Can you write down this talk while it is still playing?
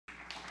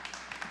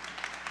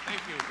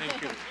Thank you, thank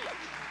you.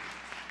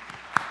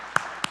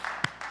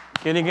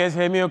 Can you guys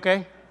hear me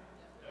okay?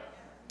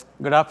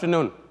 Good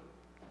afternoon.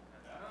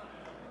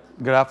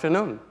 Good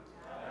afternoon.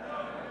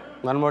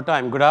 One more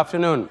time. Good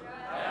afternoon.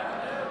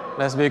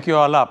 Let's wake you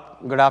all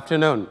up. Good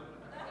afternoon.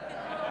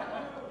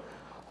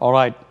 All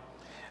right.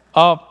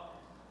 Pop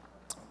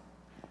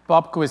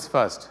quiz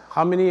first.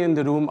 How many in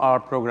the room are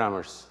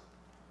programmers?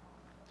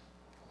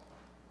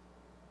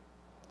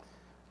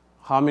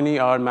 How many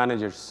are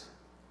managers?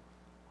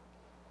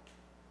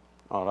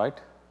 All right.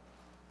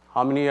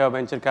 How many are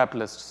venture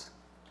capitalists?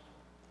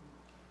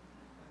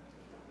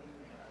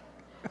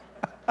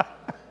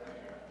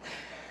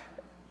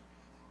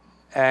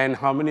 And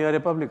how many are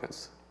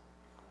Republicans?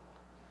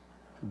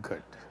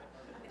 Good.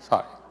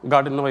 Sorry.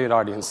 Got to know your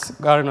audience.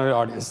 Got to know your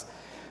audience.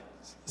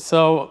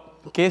 So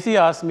Casey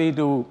asked me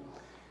to,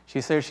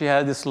 she said she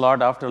has this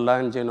slot after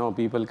lunch,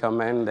 people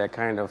come in, they're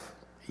kind of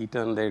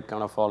eaten, they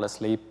kind of fall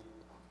asleep.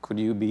 Could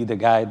you be the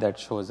guy that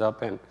shows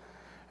up and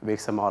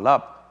wakes them all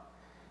up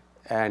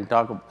and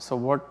talk?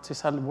 So she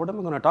said, what am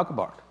I going to talk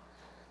about?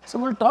 So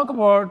we'll talk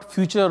about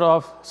future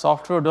of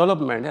software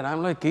development. And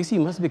I'm like, Casey,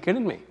 you must be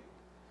kidding me.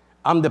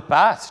 I'm the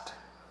past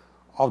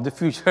of the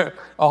future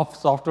of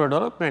software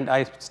development.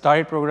 I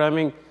started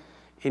programming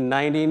in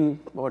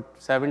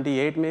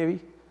 1978 maybe.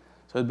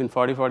 So it's been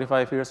 40,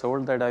 45 years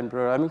old that I'm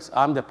programming. So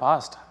I'm the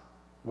past.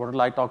 What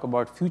will I talk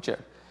about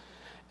future?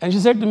 And she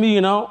said to me,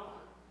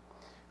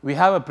 we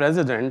have a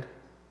president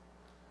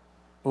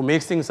who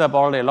makes things up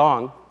all day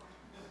long.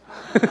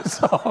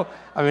 So,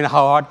 I mean,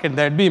 how hard can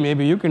that be?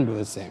 Maybe you can do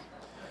the same.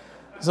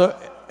 So,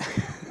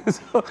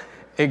 so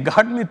it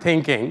got me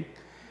thinking,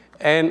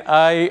 and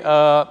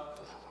I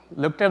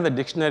looked at the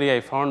dictionary.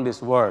 I found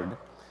this word.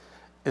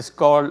 It's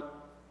called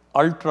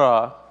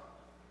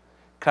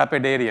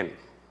ultra-crepidarian.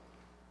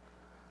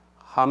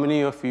 How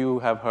many of you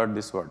have heard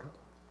this word,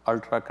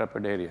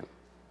 ultra-crepidarian?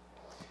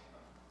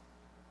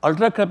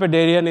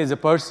 Ultra-crepidarian is a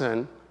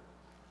person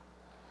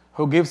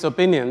who gives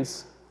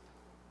opinions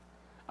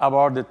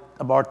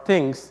about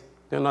things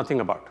they know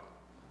nothing about.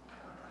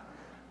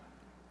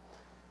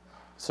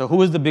 So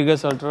who is the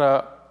biggest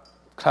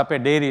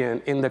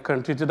ultra-crepidarian in the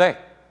country today?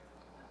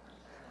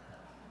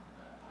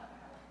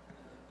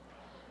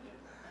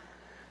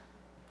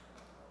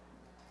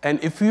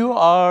 And if you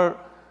are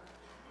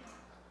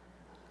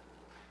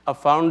a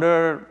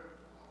founder,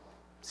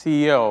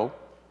 CEO,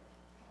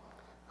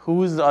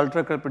 who is the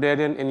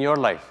ultra-crepidarian in your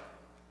life?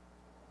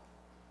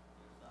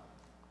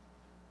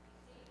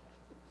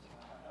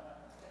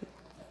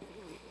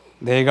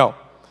 There you go.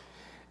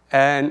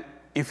 And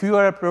if you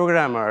are a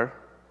programmer,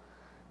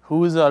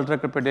 who is the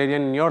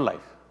ultra-crepidarian in your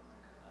life?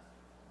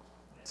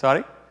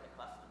 Sorry?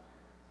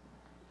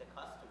 The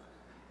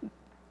customer.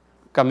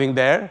 Coming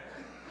there?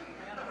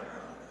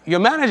 Your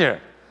manager.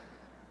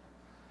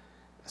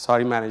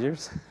 Sorry,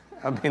 managers.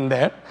 I've been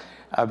there.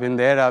 I've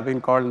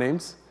been called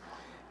names.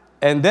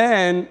 And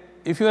then,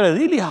 if you're a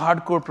really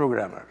hardcore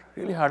programmer,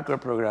 you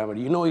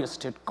know you're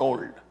straight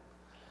cold.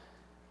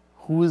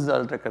 Who is the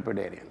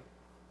ultra-crepidarian?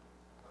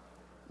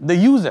 The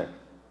user.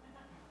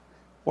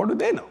 What do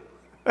they know?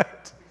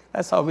 Right?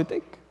 That's how we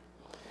think.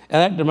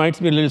 And that reminds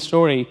me of a little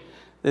story.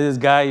 There's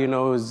this guy,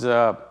 who's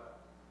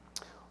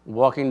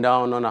walking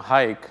up on a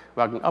hike.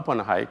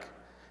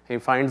 He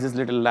finds this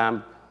little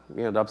lamp,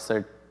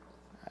 upset,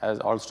 as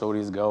all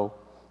stories go.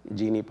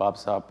 Genie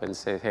pops up and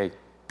says, hey,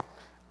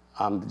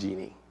 I'm the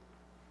genie.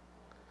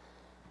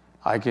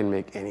 I can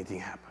make anything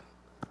happen.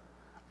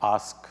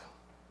 Ask,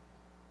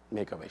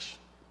 make a wish.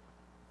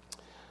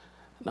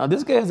 Now,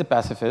 this guy is a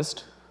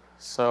pacifist.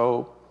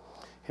 So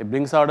he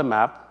brings out a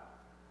map,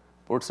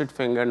 puts its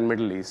finger in the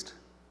Middle East,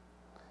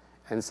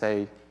 and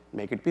say,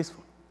 make it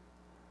peaceful.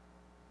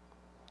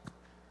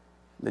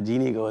 The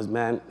genie goes,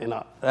 man,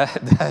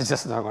 that's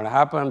just not going to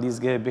happen. These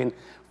guys have been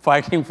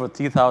fighting for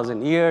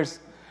 3,000 years.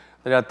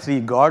 There are 3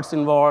 gods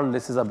involved.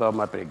 This is above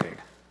my pay grade.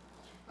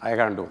 I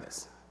can't do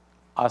this.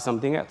 Ask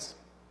something else.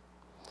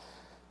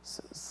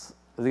 So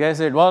the guy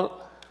said,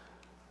 well,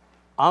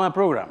 I'm a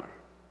programmer.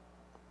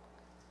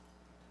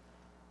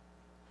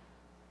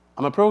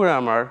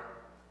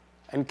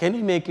 And can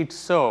you make it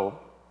so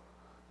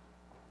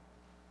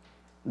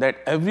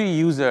that every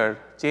user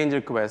change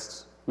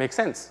requests make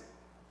sense?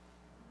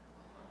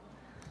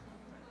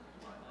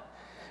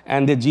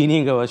 And the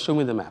genie goes, show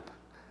me the map.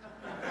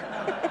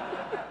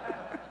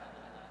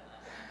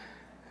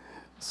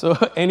 So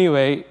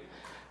anyway,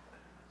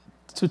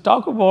 to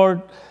talk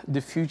about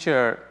the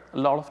future, a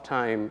lot of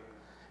time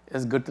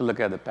it's good to look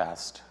at the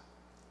past.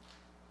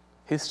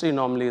 History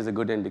normally is a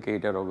good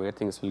indicator of where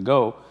things will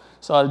go.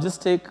 So I'll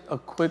just take a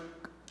quick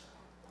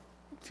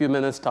few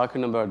minutes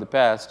talking about the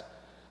past.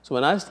 So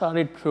when I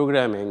started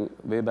programming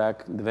way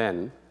back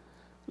then,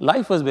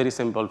 life was very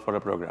simple for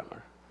a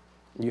programmer.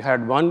 You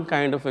had one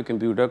kind of a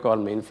computer called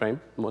mainframe,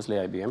 mostly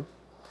IBM.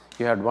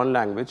 You had one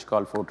language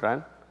called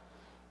Fortran.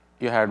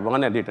 You had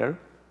one editor.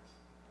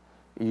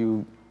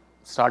 You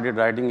started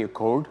writing your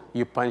code.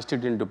 You punched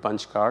it into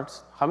punch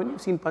cards. How many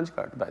have seen punch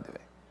cards, by the way?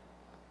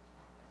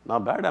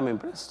 Not bad, I'm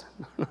impressed.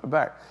 Not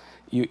bad.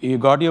 You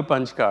got your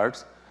punch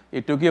cards.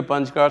 You took your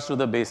punch cards to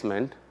the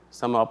basement,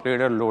 some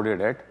operator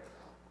loaded it,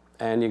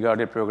 and you got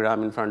a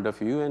program in front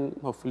of you, and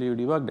hopefully you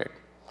debugged it.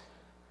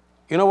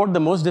 You know what the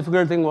most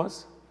difficult thing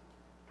was?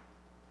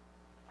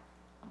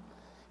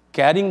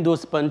 Carrying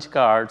those punch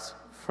cards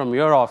from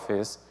your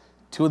office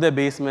to the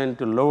basement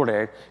to load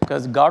it,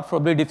 because God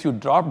forbid if you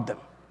dropped them.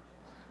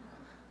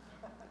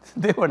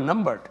 They were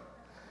numbered.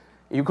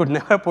 You could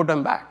never put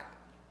them back.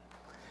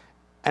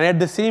 And at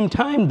the same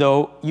time,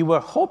 though, you were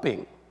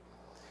hoping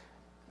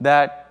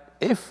that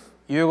if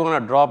you're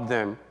going to drop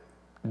them,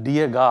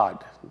 dear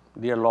God,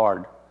 dear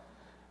Lord,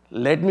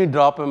 let me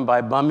drop them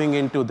by bumping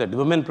into that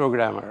woman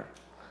programmer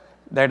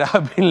that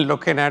I've been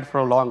looking at for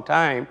a long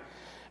time,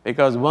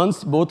 because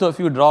once both of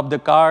you drop the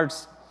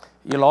cards,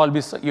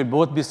 you'll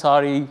both be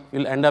sorry,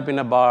 you'll end up in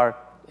a bar,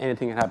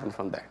 anything can happen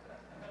from there.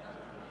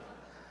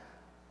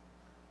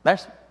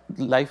 That's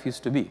life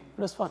used to be. It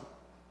was fun.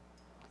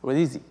 It was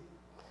easy.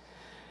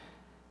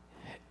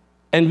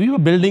 And we were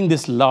building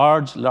this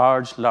large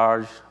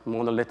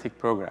monolithic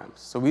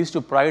programs. So we used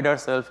to pride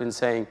ourselves in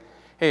saying,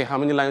 hey, how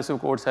many lines of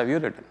codes have you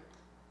written?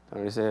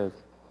 And we say,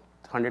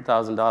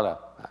 $100,000.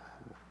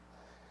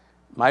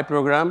 My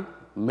program,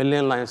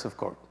 1,000,000 lines of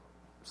code.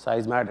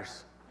 Size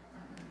matters.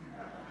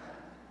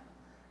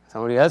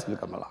 Somebody else will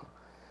come along.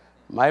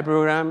 My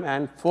program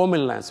and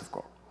 4,000,000 lines of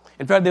code.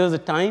 In fact, there was a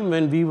time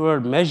when we were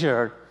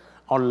measured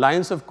on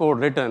lines of code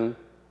written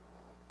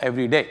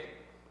every day.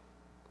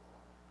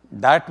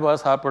 That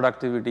was how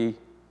productivity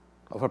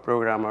of a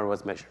programmer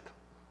was measured.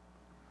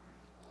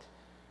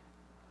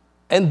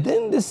 And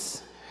then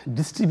this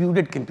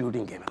distributed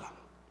computing came along,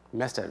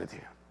 messed everything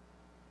up.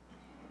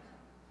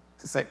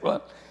 It's like,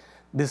 well,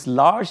 these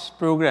large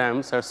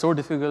programs are so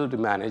difficult to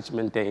manage,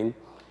 maintain,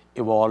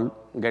 evolve,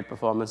 get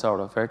performance out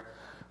of it.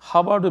 How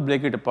about we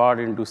break it apart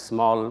into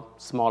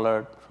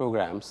smaller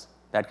programs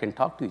that can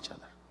talk to each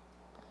other?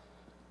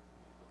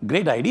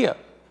 Great idea.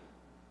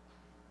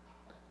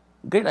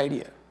 Great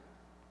idea.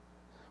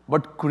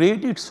 But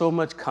created so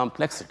much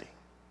complexity.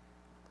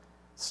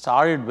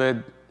 Started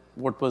with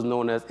what was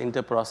known as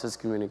inter-process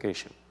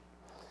communication.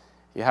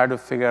 You had to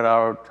figure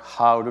out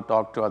how to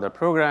talk to other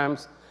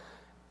programs,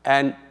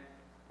 and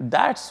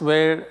that's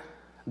where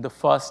the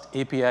first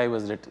API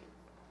was written.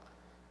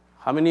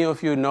 How many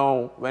of you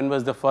know when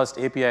was the first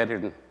API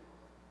written?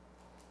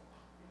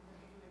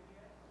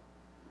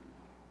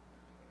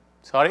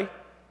 Sorry?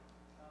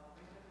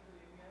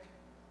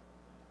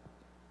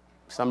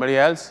 Somebody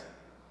else?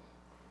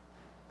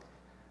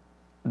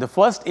 The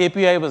first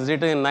API was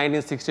written in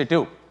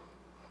 1962,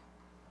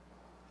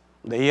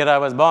 the year I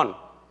was born.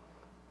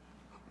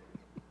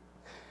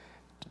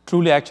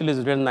 Truly, actually, it was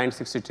written in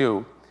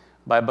 1962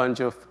 by a bunch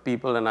of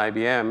people in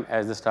IBM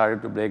as they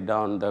started to break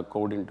down the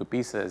code into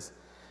pieces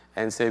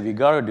and say, we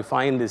got to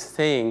define this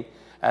thing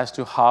as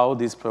to how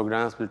these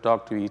programs will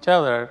talk to each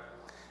other,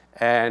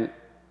 and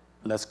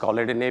let's call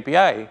it an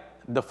API.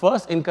 The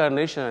first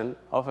incarnation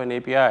of an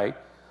API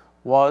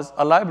was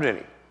a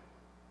library.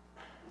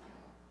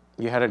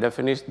 You had a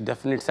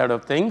definite set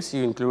of things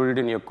you included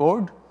in your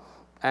code,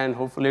 and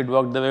hopefully it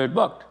worked the way it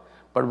worked.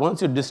 But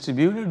once you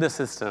distributed the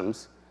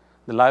systems,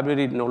 the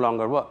library no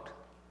longer worked.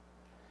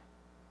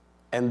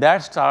 And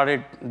that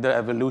started the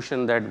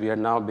evolution that we are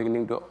now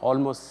beginning to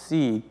almost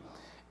see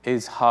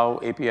is how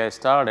API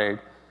started.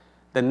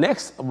 The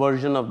next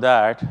version of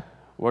that,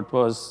 what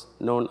was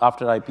known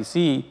after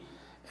IPC,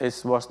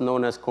 is what's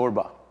known as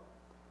CORBA.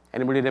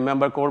 Anybody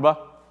remember CORBA?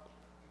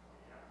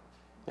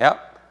 Yeah.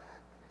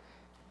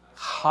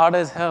 Hard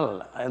as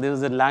hell. And there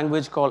was a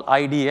language called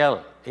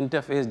IDL,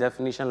 Interface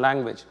Definition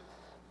Language,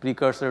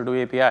 precursor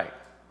to API.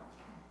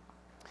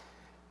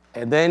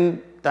 And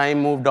then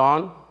time moved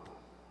on.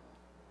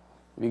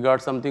 We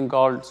got something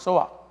called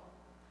SOA.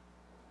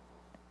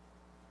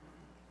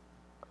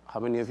 How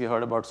many of you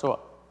heard about SOA?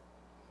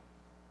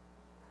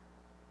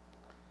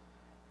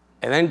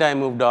 And then time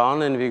moved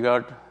on, and we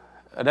got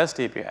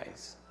REST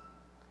APIs.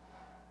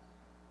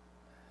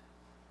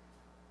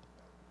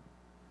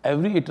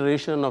 Every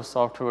iteration of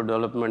software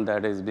development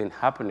that has been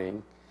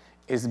happening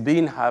is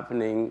been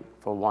happening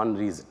for one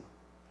reason,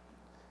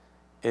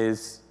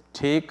 is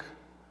take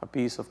a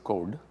piece of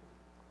code,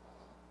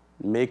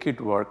 make it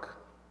work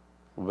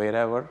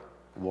wherever,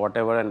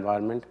 whatever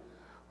environment,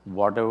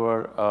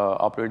 whatever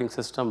operating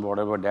system,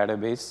 whatever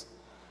database,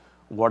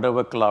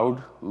 whatever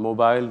cloud,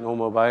 mobile, no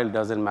mobile,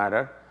 doesn't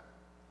matter.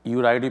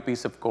 You write a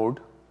piece of code,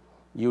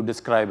 you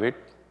describe it,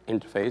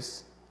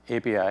 interface,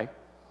 API,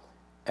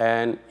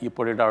 and you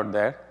put it out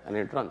there, and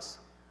it runs.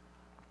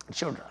 It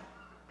should run.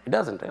 It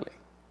doesn't really.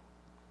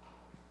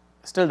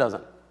 It still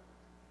doesn't.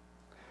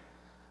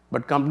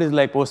 But companies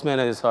like Postman,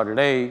 as you saw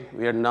today,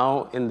 we are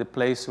now in the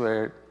place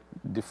where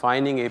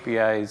defining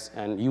APIs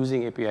and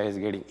using APIs is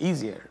getting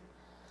easier.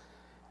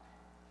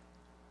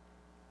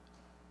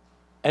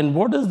 And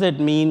what does that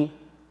mean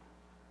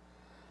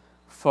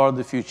for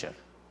the future?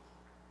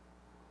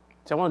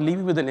 So I want to leave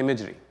you with an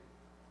imagery.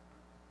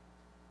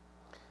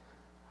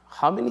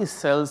 How many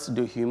cells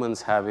do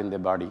humans have in their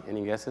body?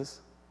 Any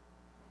guesses?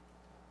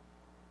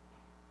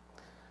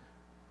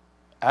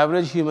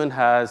 Average human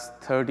has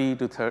 30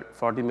 to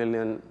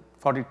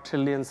 40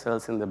 trillion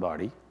cells in the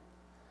body.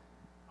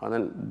 And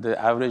then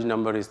the average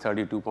number is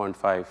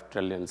 32.5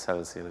 trillion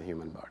cells in a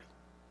human body.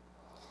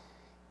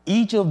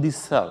 Each of these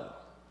cells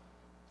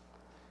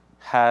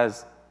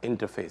has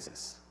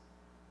interfaces.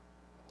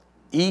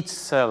 Each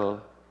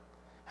cell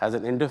has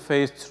an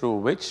interface through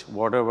which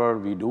whatever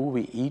we do,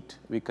 we eat,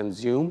 we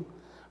consume,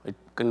 it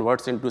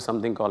converts into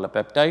something called a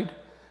peptide.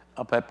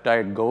 A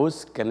peptide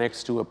goes,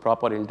 connects to a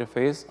proper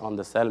interface on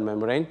the cell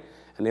membrane,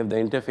 and if the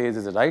interface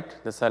is right,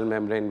 the cell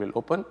membrane will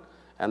open,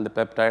 and the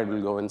peptide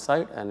will go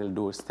inside, and it'll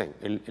do its thing.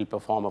 It'll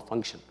perform a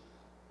function.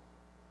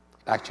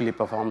 It actually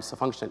performs a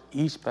function.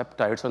 Each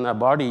peptide, so in our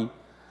body,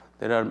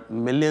 there are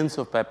millions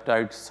of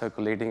peptides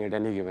circulating at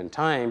any given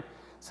time.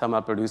 Some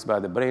are produced by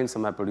the brain,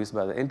 some are produced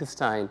by the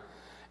intestine,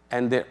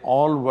 and they're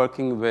all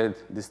working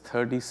with these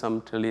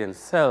 30-some trillion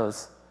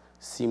cells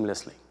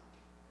seamlessly.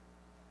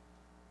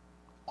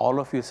 All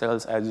of you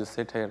cells, as you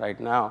sit here right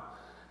now,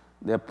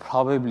 there are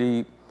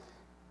probably,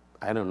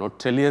 I don't know,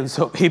 trillions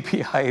of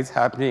APIs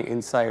happening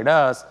inside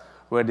us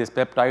where these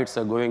peptides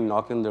are going,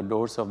 knocking the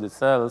doors of the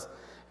cells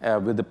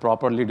with the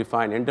properly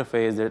defined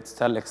interface. The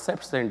cell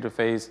accepts the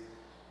interface,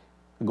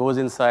 goes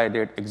inside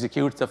it,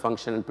 executes the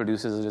function, and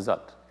produces a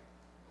result.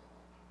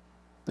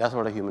 That's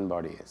what a human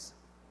body is.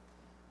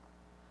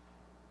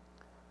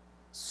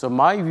 So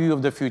my view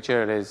of the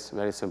future is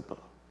very simple.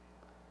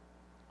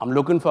 I'm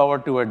looking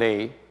forward to a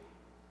day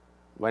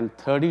when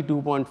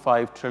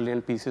 32.5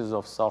 trillion pieces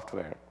of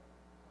software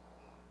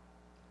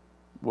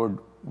would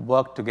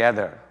work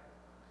together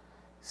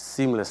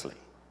seamlessly.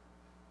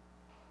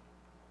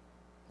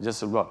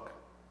 Just work.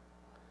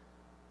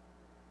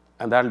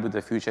 And that'll be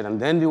the future. And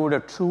then we would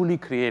have truly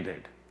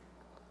created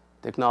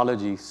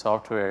technology,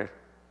 software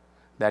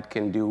that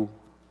can do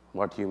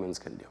what humans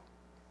can do.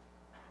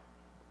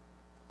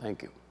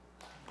 Thank you.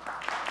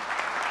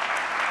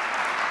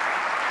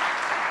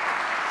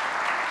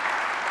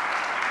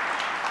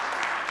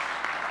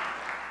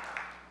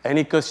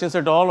 Any questions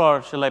at all,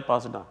 or shall I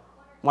pass it on?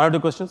 One or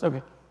two questions?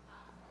 OK.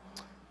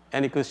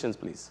 Any questions,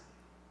 please?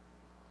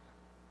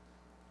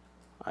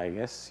 I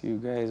guess you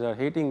guys are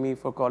hating me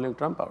for calling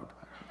Trump out.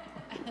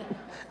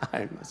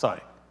 I'm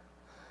sorry.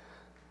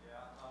 Yeah,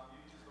 you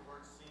used the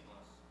word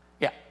seamless.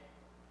 Yeah.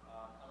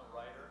 I'm a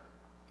writer.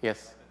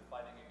 Yes. I've been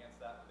fighting against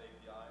that with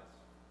APIs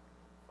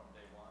from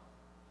day one.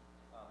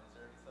 Is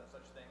there any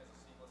such thing as a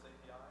seamless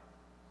API? I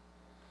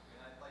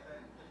mean, I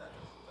get that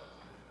that's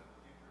the vision of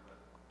the future,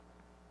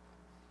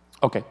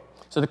 but. OK.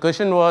 So the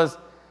question was,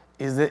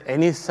 is there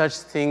any such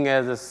thing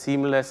as a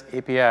seamless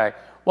API?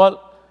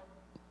 Well,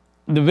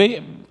 the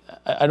way,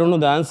 I don't know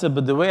the answer,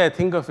 but the way I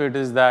think of it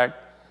is that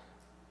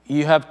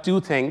you have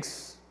two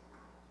things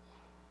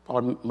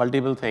or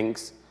multiple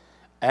things,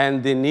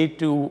 and they need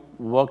to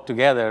work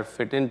together,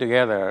 fit in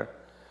together.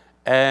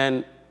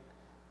 And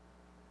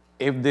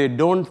if they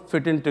don't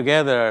fit in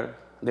together,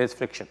 there's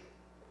friction.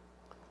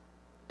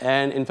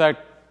 And in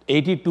fact,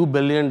 $82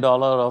 billion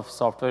of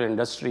software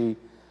industry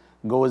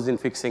goes in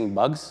fixing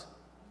bugs,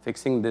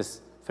 fixing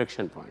these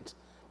friction points,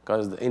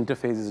 because the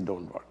interfaces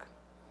don't work.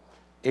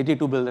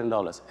 $82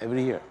 billion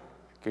every year,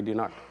 kid you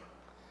not.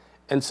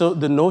 And so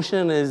the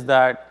notion is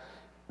that,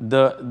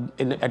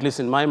 at least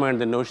in my mind,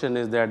 the notion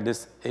is that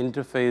these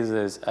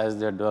interfaces, as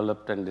they're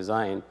developed and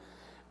designed,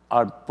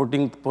 are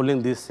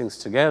pulling these things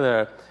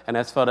together. And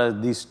as far as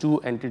these two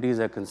entities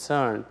are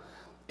concerned,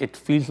 it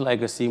feels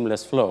like a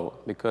seamless flow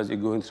because you're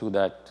going through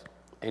that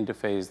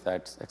interface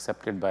that's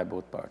accepted by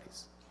both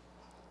parties.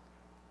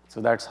 So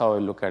that's how I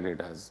look at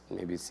it, as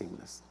maybe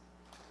seamless.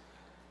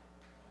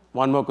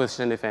 One more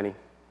question, if any.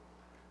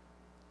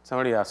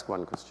 Somebody ask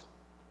one question.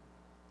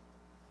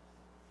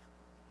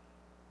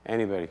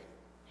 Anybody?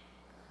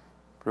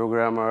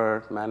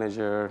 Programmer,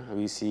 manager,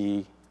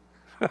 VC,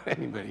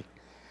 anybody?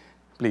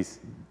 Please.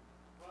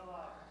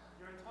 Well,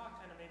 your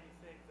talk kind of made me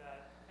think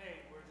that,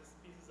 hey, we're just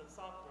pieces of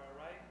software,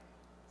 right?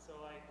 So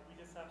like, we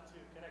just have to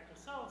connect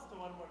ourselves to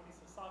one more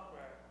piece of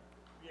software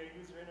via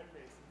user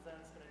interface, and then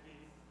it's going to be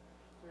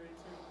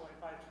 32.5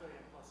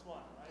 trillion plus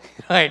one,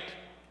 right? Right.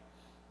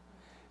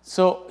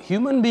 So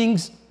human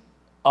beings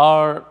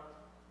are,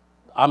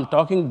 I'm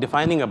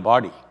defining a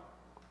body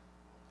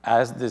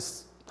as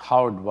this,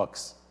 how it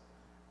works.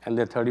 And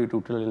there are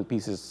 32 trillion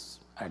pieces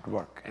at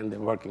work, and they're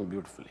working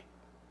beautifully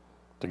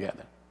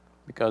together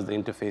because the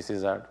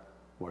interfaces are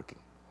working.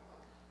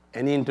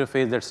 Any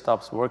interface that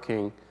stops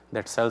working,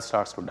 that cell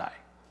starts to die.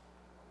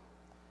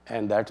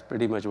 And that's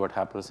pretty much what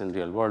happens in the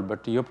real world.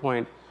 But to your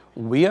point,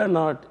 we are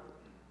not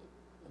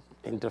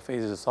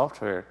interfaces of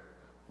software,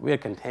 we are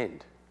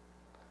contained.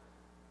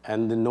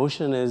 And the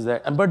notion is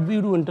that, but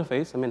we do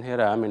interface. I mean, here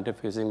I am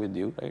interfacing with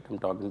you, right? I'm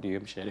talking to you,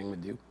 I'm sharing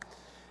with you.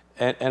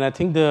 And I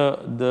think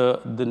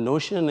the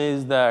notion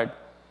is that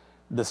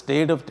the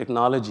state of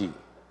technology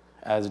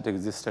as it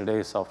exists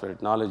today, software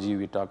technology,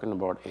 we're talking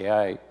about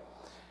AI,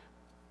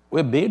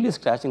 we're barely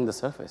scratching the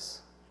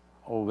surface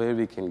of where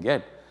we can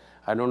get.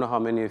 I don't know how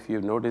many of you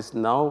have noticed,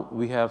 now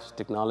we have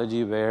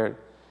technology where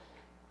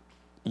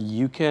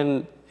you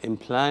can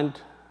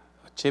implant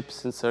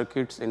chips and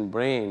circuits in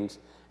brains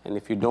And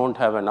if you don't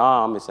have an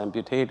arm, it's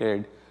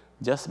amputated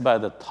just by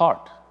the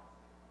thought,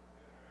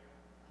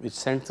 which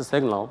sends the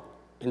signal,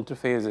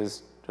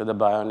 interfaces to the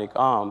bionic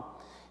arm,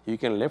 you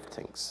can lift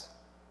things.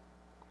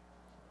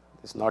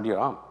 It's not your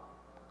arm.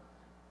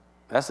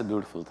 That's a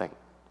beautiful thing.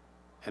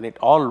 And it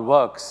all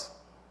works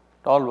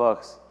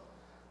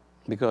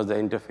because the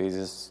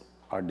interfaces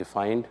are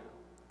defined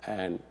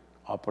and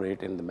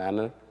operate in the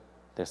manner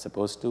they're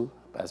supposed to,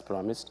 as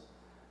promised,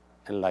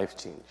 and life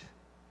change.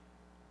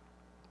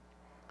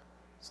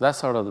 So that's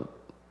sort of the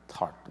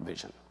thought,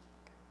 vision.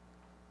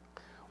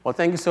 Well,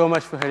 thank you so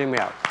much for hearing me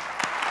out.